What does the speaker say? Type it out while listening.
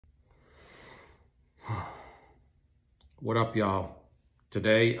What up, y'all?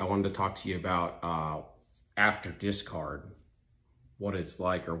 Today, I wanted to talk to you about after discard, what it's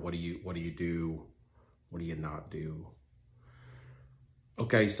like, or what do you do, what do you not do?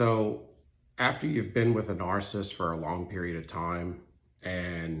 Okay, so after you've been with a narcissist for a long period of time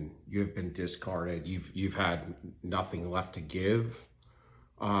and you've been discarded, you've had nothing left to give,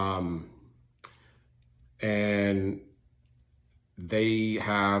 and they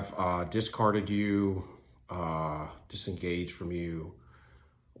have discarded you, disengaged from you,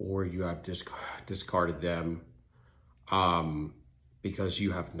 or you have discarded them because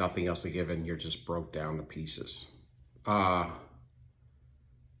you have nothing else to give and you're just broke down to pieces. A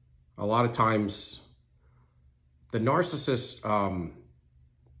lot of times the narcissists,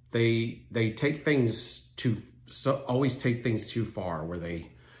 they take things always take things too far, where they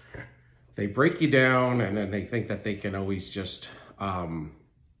break you down and then they think that they can always just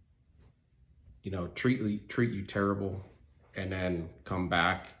treat you terrible and then come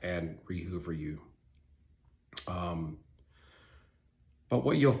back and re-hoover you. But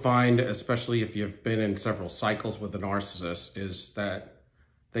what you'll find, especially if you've been in several cycles with a narcissist, is that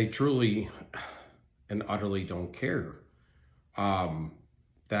they truly and utterly don't care.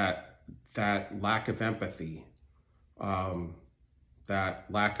 That lack of empathy, that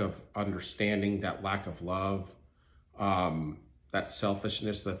lack of understanding, that lack of love, that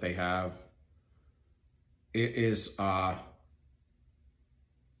selfishness that they have, it is the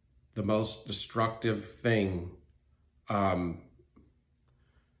most destructive thing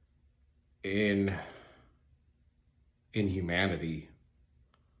in humanity,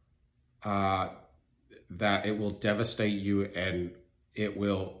 that it will devastate you and it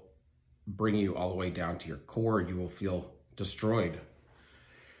will bring you all the way down to your core. You will feel destroyed.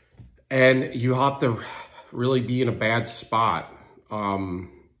 And you have to really be in a bad spot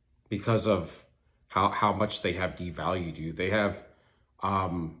because of how much they have devalued you. They have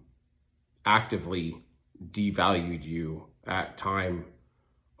actively devalued you at time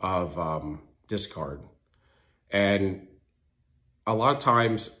of discard. And a lot of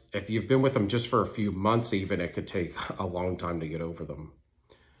times, if you've been with them just for a few months even, it could take a long time to get over them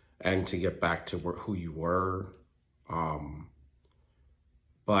and to get back to who you were.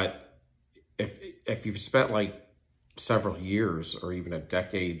 But if you've spent like several years or even a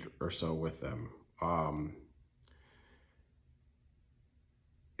decade or so with them,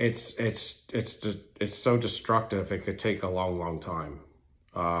 it's so destructive. It could take a long time.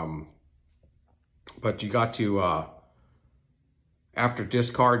 But you got to, after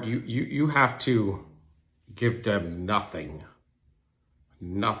discard, you have to give them nothing.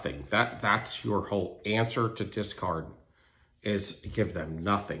 That's your whole answer to discard, is give them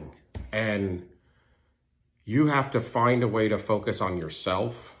nothing. And you have to find a way to focus on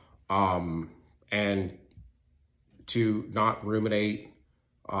yourself, and to not ruminate,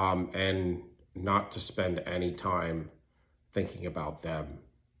 and not to spend any time thinking about them.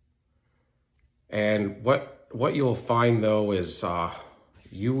 And what you'll find, though, is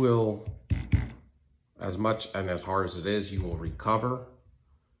you will, as much and as hard as it is, you will recover,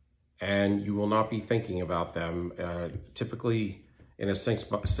 and you will not be thinking about them. Typically, in a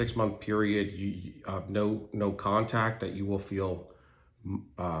six-month period, you have no contact, that you will feel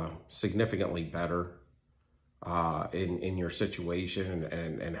significantly better in your situation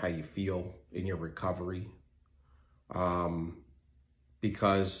and how you feel in your recovery,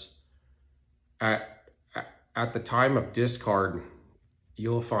 because at the time of discard,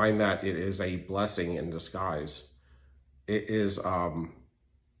 you'll find that it is a blessing in disguise. It is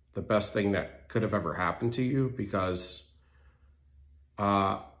the best thing that could have ever happened to you, because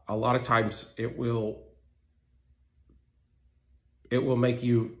a lot of times it will make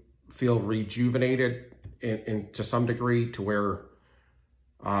you feel rejuvenated in to some degree, to where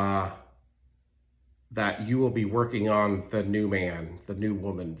that you will be working on the new man, the new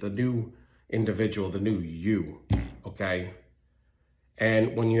woman, the new individual, the new you, okay?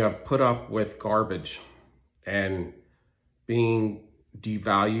 And when you have put up with garbage and being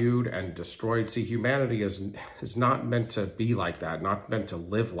devalued and destroyed, see, humanity is not meant to be like that, not meant to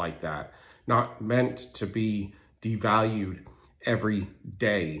live like that, not meant to be devalued every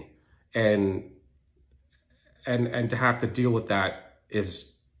day. And to have to deal with that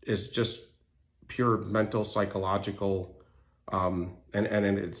is just pure mental, psychological, and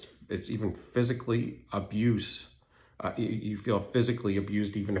it's even physically abuse. You feel physically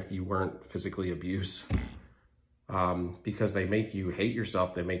abused even if you weren't physically abused, because they make you hate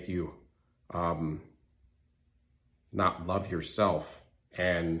yourself. They make you not love yourself,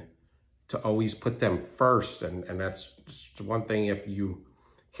 and to always put them first. And that's just one thing if you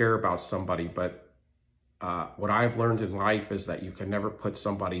care about somebody. But what I've learned in life is that you can never put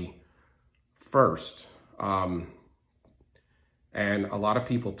somebody first. And a lot of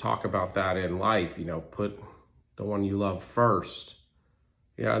people talk about that in life, you know, put the one you love first.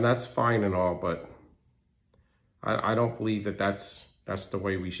 Yeah, and that's fine and all, but I don't believe that that's the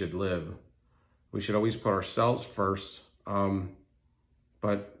way we should live. We should always put ourselves first,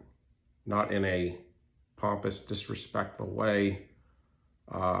 but not in a pompous, disrespectful way.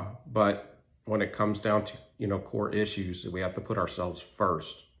 But when it comes down to, you know, core issues, we have to put ourselves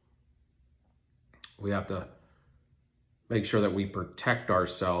first. We have to make sure that we protect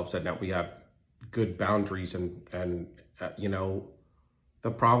ourselves and that we have good boundaries and you know,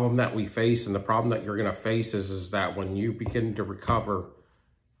 the problem that we face and the problem that you're going to face is that when you begin to recover,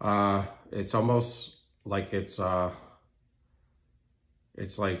 it's almost like it's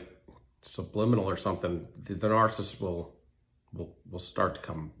like subliminal or something. The narcissist will start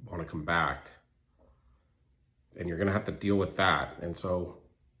to want to come back, and you're going to have to deal with that. And so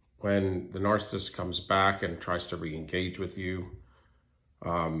when the narcissist comes back and tries to re-engage with you,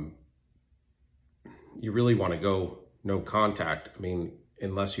 you really want to go no contact. I mean,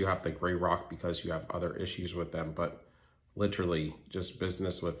 unless you have to gray rock because you have other issues with them, but literally just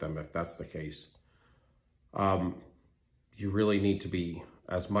business with them if that's the case. You really need to be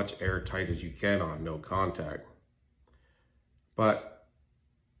as much airtight as you can on no contact. But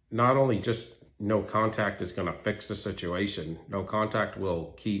not only just no contact is going to fix the situation, no contact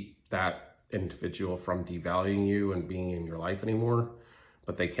will keep that individual from devaluing you and being in your life anymore,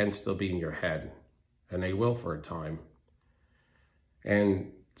 but they can still be in your head, and they will for a time.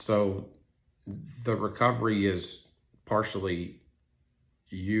 And so the recovery is partially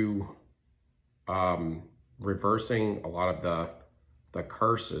you reversing a lot of the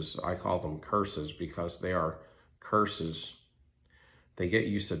curses. I call them curses because they are curses. They get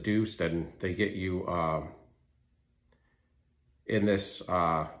you seduced and they get you in this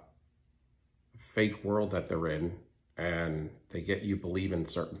fake world that they're in, and they get you believe in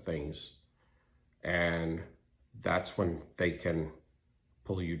certain things. And that's when they can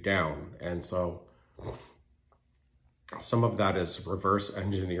pull you down. And so some of that is reverse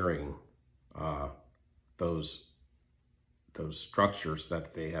engineering those structures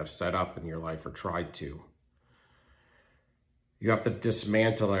that they have set up in your life or tried to. You have to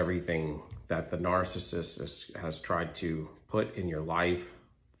dismantle everything that the narcissist has tried to put in your life.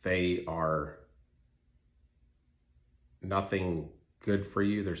 They are nothing good for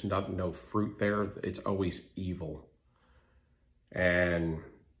you. There's no fruit there. It's always evil. And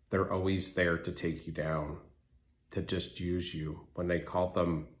they're always there to take you down, to just use you. When they call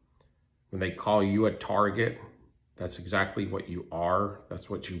you a target, that's exactly what you are. That's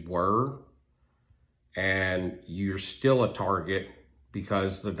what you were. And you're still a target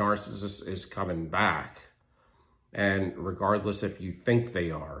because the narcissist is coming back. And regardless if you think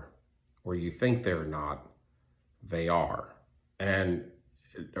they are or you think they're not, they are. And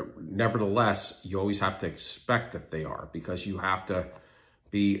nevertheless, you always have to expect that they are, because you have to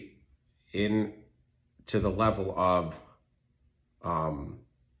be to the level of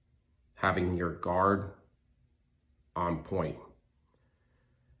having your guard on point.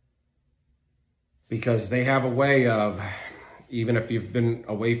 Because they have a way of, even if you've been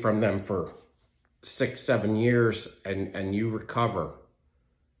away from them for 6-7 years and you recover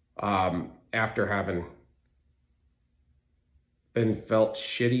after having been felt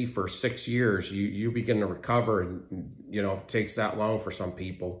shitty for 6 years, you begin to recover. And, you know, it takes that long for some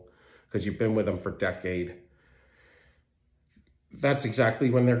people because you've been with them for a decade. That's exactly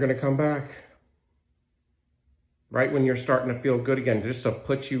when they're going to come back. Right when you're starting to feel good again, just to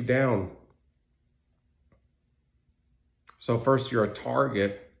put you down. So first you're a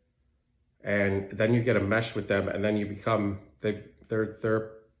target, and then you get a mesh with them, and then you become,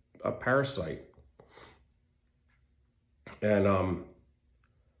 they're a parasite. And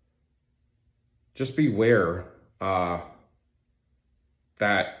just beware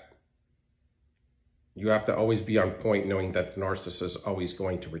that you have to always be on point, knowing that the narcissist is always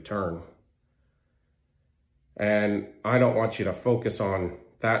going to return. And I don't want you to focus on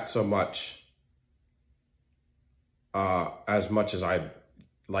that so much as I'd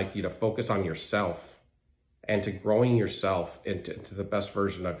like you to focus on yourself and to growing yourself into the best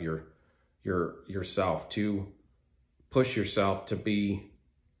version of yourself, to push yourself to be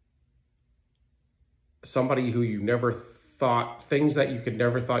somebody who you never thought, things that you could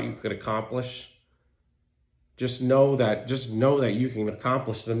never thought you could accomplish. Just know that you can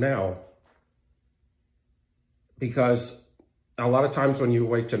accomplish them now. Because a lot of times when you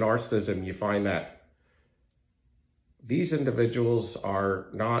awake to narcissism, you find that these individuals are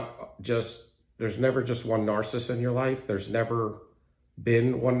not just there's never just one narcissist in your life. There's never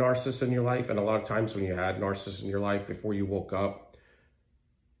been one narcissist in your life. And a lot of times when you had narcissists in your life before you woke up,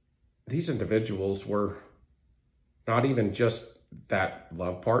 these individuals were not even just that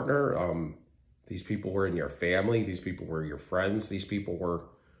love partner. These people were in your family. These people were your friends. These people were,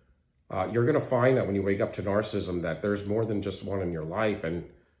 you're going to find that when you wake up to narcissism, that there's more than just one in your life. And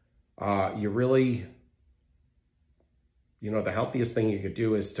you really, the healthiest thing you could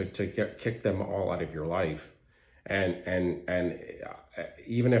do is to kick them all out of your life. And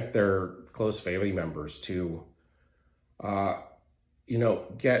even if they're close family members, to,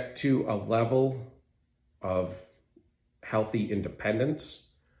 get to a level of healthy independence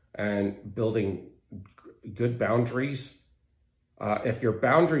and building good boundaries. If your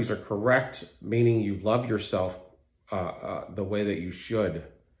boundaries are correct, meaning you love yourself the way that you should,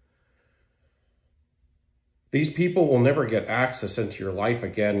 these people will never get access into your life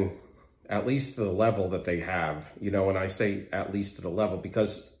again, at least to the level that they have. And I say at least to the level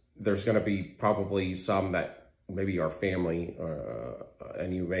because there's going to be probably some that maybe are family,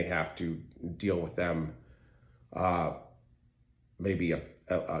 and you may have to deal with them maybe a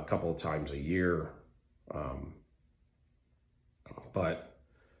couple of times a year. But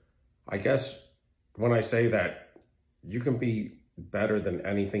I guess when I say that, you can be better than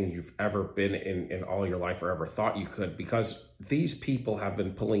anything you've ever been in all your life or ever thought you could, because these people have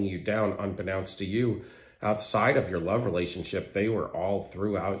been pulling you down unbeknownst to you outside of your love relationship. They were all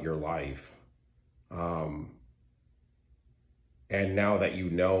throughout your life. And now that you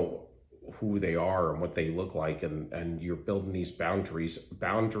know who they are and what they look like, and you're building these boundaries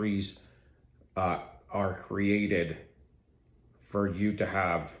are created for you to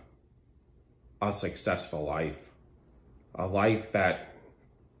have a successful life, a life that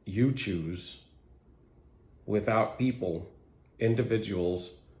you choose without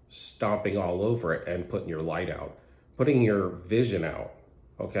individuals stomping all over it and putting your light out, putting your vision out,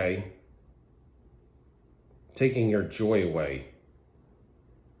 okay? Taking your joy away,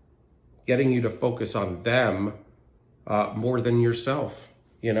 getting you to focus on them more than yourself,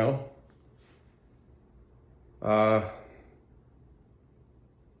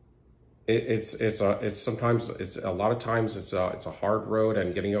 It's a lot of times it's a hard road,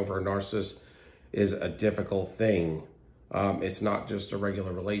 and getting over a narcissist is a difficult thing. It's not just a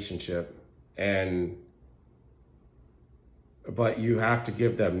regular relationship, but you have to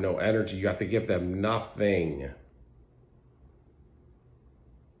give them no energy. You have to give them nothing.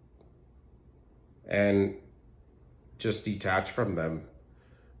 And just detach from them,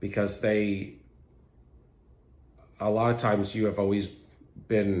 because a lot of times you have always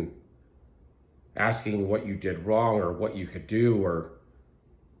been asking what you did wrong, or what you could do, or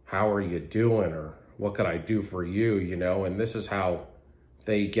how are you doing, or what could I do for you, and this is how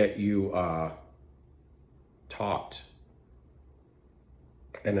they get you taught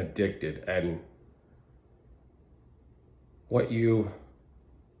and addicted. And what you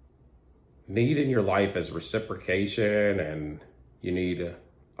need in your life is reciprocation, and you need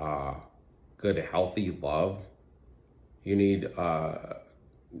good, healthy love. You need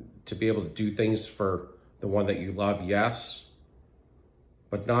to be able to do things for the one that you love, yes,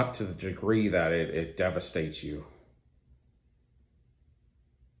 but not to the degree that it devastates you.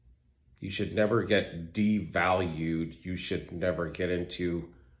 You should never get devalued. You should never get into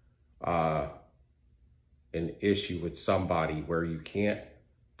an issue with somebody where you can't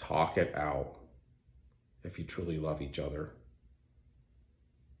talk it out if you truly love each other.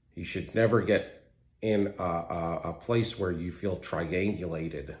 You should never get in a place where you feel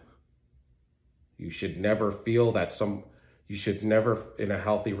triangulated. You should never feel that you should never, in a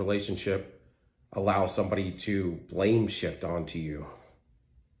healthy relationship, allow somebody to blame shift onto you.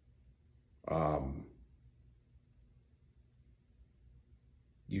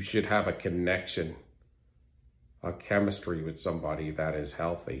 You should have a connection, a chemistry with somebody that is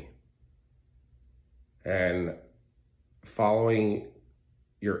healthy. And following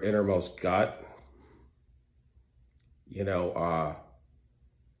your innermost gut,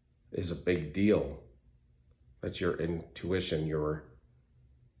 is a big deal. That's your intuition, your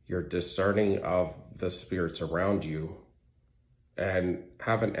discerning of the spirits around you, and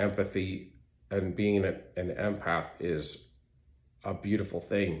having empathy and being an empath is a beautiful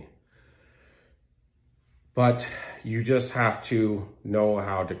thing. But you just have to know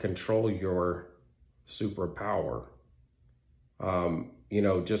how to control your superpower.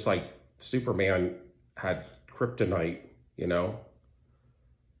 Just like Superman had kryptonite,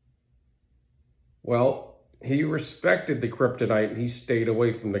 Well, he respected the kryptonite, and he stayed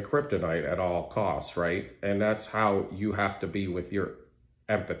away from the kryptonite at all costs, right? And that's how you have to be with your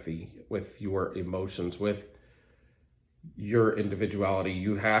empathy, with your emotions, with your individuality.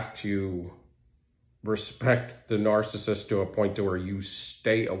 You have to respect the narcissist to a point to where you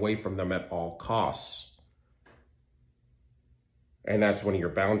stay away from them at all costs. And that's one of your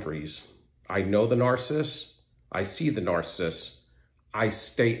boundaries. I know the narcissist. I see the narcissist. I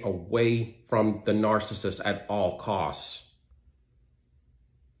stay away from the narcissist at all costs.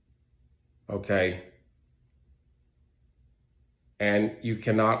 Okay? And you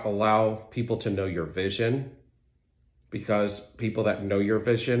cannot allow people to know your vision, because people that know your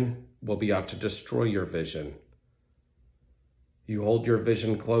vision will be out to destroy your vision. You hold your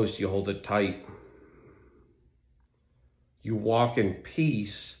vision close, you hold it tight. You walk in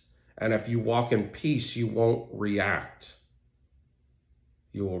peace, and if you walk in peace, you won't react.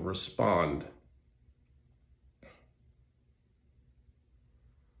 You will respond.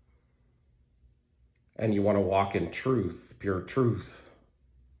 And you want to walk in truth, pure truth.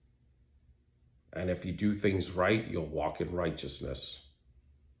 And if you do things right, you'll walk in righteousness.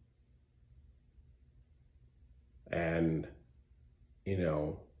 And, you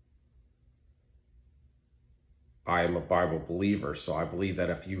know, I am a Bible believer, so I believe that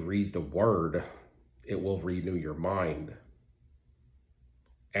if you read the word, it will renew your mind.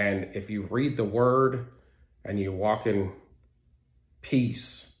 And if you read the word and you walk in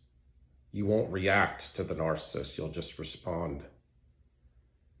peace, you won't react to the narcissist. You'll just respond.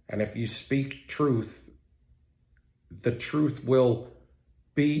 And if you speak truth, the truth will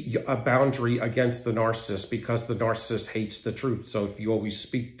be a boundary against the narcissist, because the narcissist hates the truth. So if you always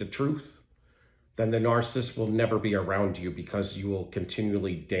speak the truth, then the narcissist will never be around you, because you will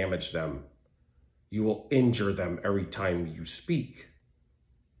continually damage them. You will injure them every time you speak.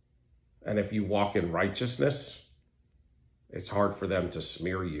 And if you walk in righteousness, it's hard for them to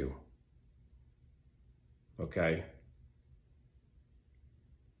smear you. Okay?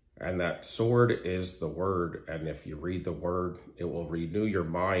 And that sword is the word. And if you read the word, it will renew your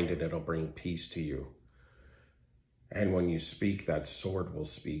mind and it'll bring peace to you. And when you speak, that sword will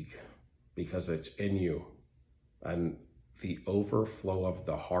speak, because it's in you. And the overflow of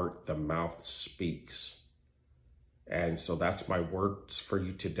the heart, the mouth speaks. And so that's my words for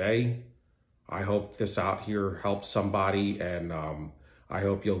you today. I hope this out here helps somebody, and I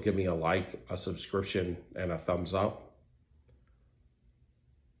hope you'll give me a like, a subscription, and a thumbs up.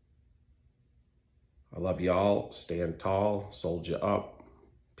 I love y'all. Stand tall. Soldier up.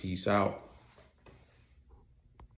 Peace out.